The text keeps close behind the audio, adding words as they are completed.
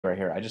Right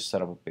here, I just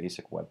set up a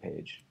basic web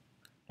page.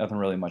 Nothing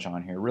really much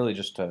on here, really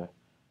just to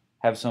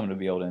have someone to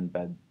be able to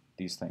embed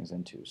these things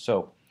into.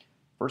 So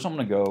first I'm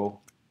going to go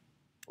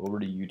over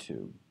to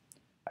YouTube.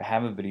 I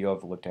have a video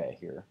I've looked at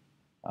here.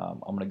 I'm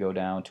going to go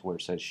down to where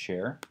it says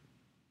share,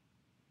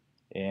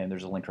 and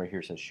there's a link right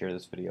here that says share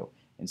this video.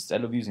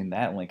 Instead of using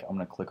that link, I'm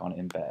going to click on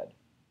embed.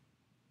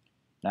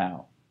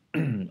 Now,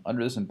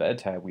 under this embed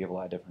tab, we have a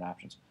lot of different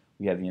options.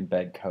 We have the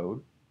embed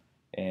code,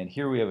 and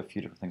here we have a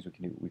few different things we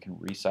can do. We can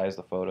resize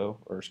the photo,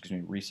 or excuse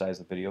me, resize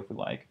the video if we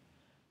like.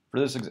 For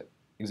this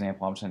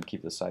example, I'm just going to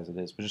keep the size it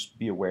is, but just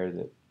be aware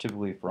that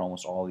typically for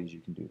almost all of these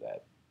you can do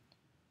that.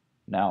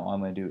 Now all I'm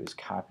going to do is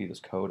copy this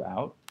code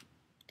out,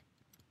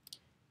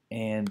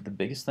 and the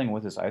biggest thing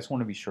with this, I just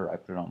want to be sure I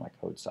put it on my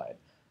code side.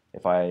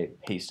 If I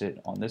paste it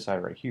on this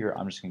side right here,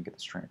 I'm just going to get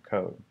the string of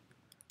code.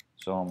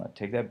 So I'm going to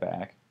take that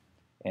back,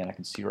 and I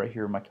can see right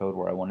here in my code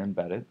where I want to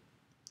embed it.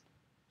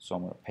 So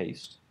I'm going to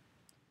paste,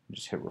 and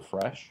just hit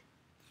refresh,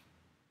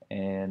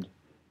 and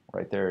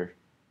right there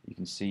you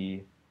can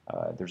see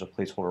there's a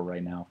placeholder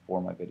right now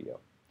for my video.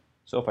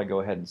 So if I go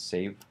ahead and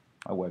save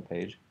my web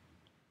page,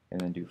 and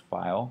then do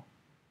File,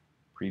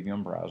 Preview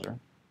in Browser,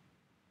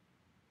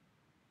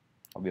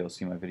 I'll be able to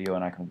see my video,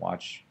 and I can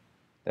watch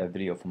that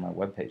video from my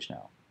web page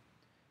now.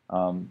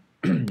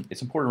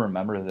 It's important to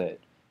remember that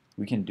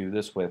we can do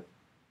this with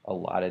a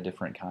lot of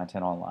different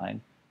content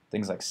online.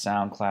 Things like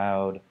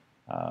SoundCloud,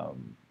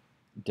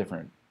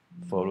 different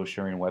photo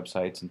sharing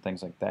websites and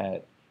things like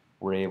that.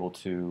 We're able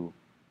to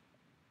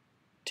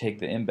take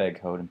the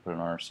embed code and put it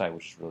on our site,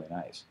 which is really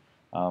nice.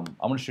 I'm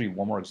going to show you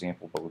one more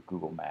example, but with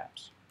Google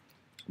Maps.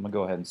 So I'm going to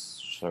go ahead and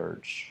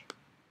search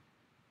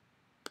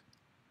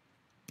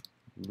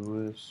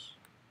Lewis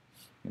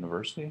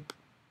University,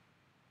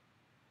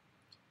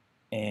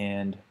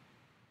 and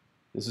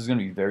this is going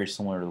to be very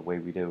similar to the way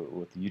we did it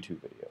with the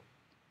YouTube video.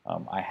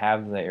 I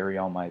have the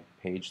area on my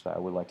page that I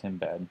would like to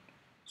embed,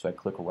 so I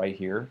click right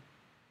here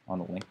on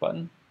the link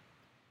button,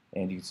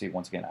 and you can see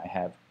once again I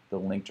have the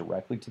link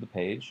directly to the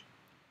page,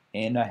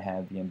 and I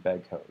have the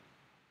embed code.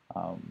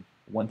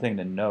 One thing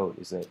to note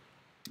is that,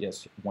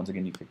 yes, once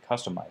again you could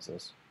customize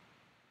this.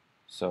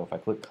 So if I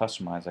click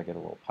customize, I get a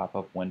little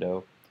pop-up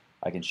window.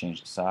 I can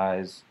change the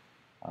size,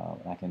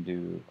 and I can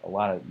do a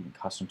lot of even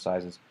custom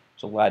sizes.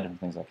 There's a lot of different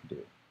things I can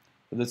do.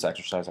 For this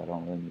exercise, I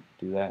don't really need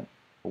to do that.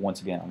 But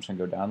once again, I'm just going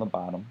to go down the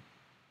bottom,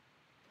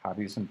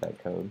 copy this embed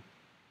code,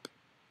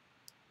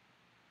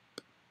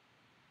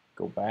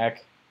 go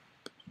back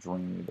to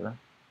Dreamweaver,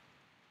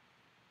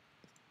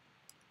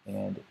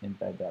 and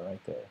embed that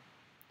right there.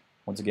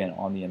 Once again,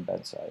 on the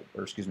embed side,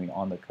 or excuse me,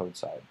 on the code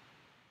side.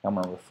 Now I'm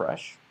going to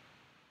refresh.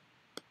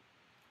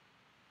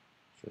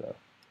 Looks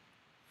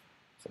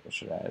like I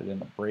should have added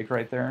in a break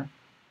right there.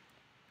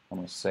 I'm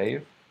going to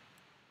save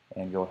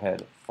and go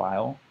ahead,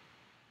 File,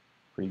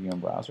 Preview in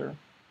Browser,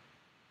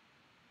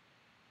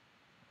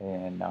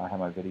 and now I have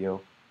my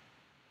video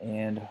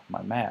and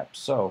my map.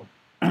 So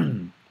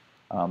the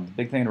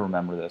big thing to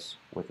remember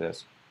with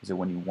this is that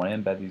when you want to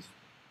embed these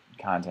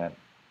content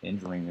in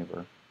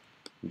Dreamweaver,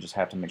 we just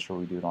have to make sure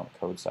we do it on the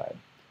code side.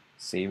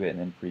 Save it and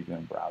then preview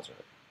in browser.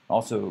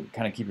 Also,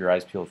 kind of keep your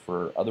eyes peeled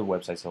for other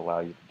websites that allow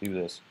you to do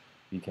this,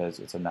 because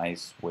it's a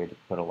nice way to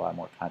put a lot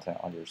more content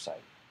on your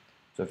site.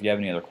 So if you have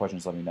any other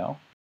questions, let me know.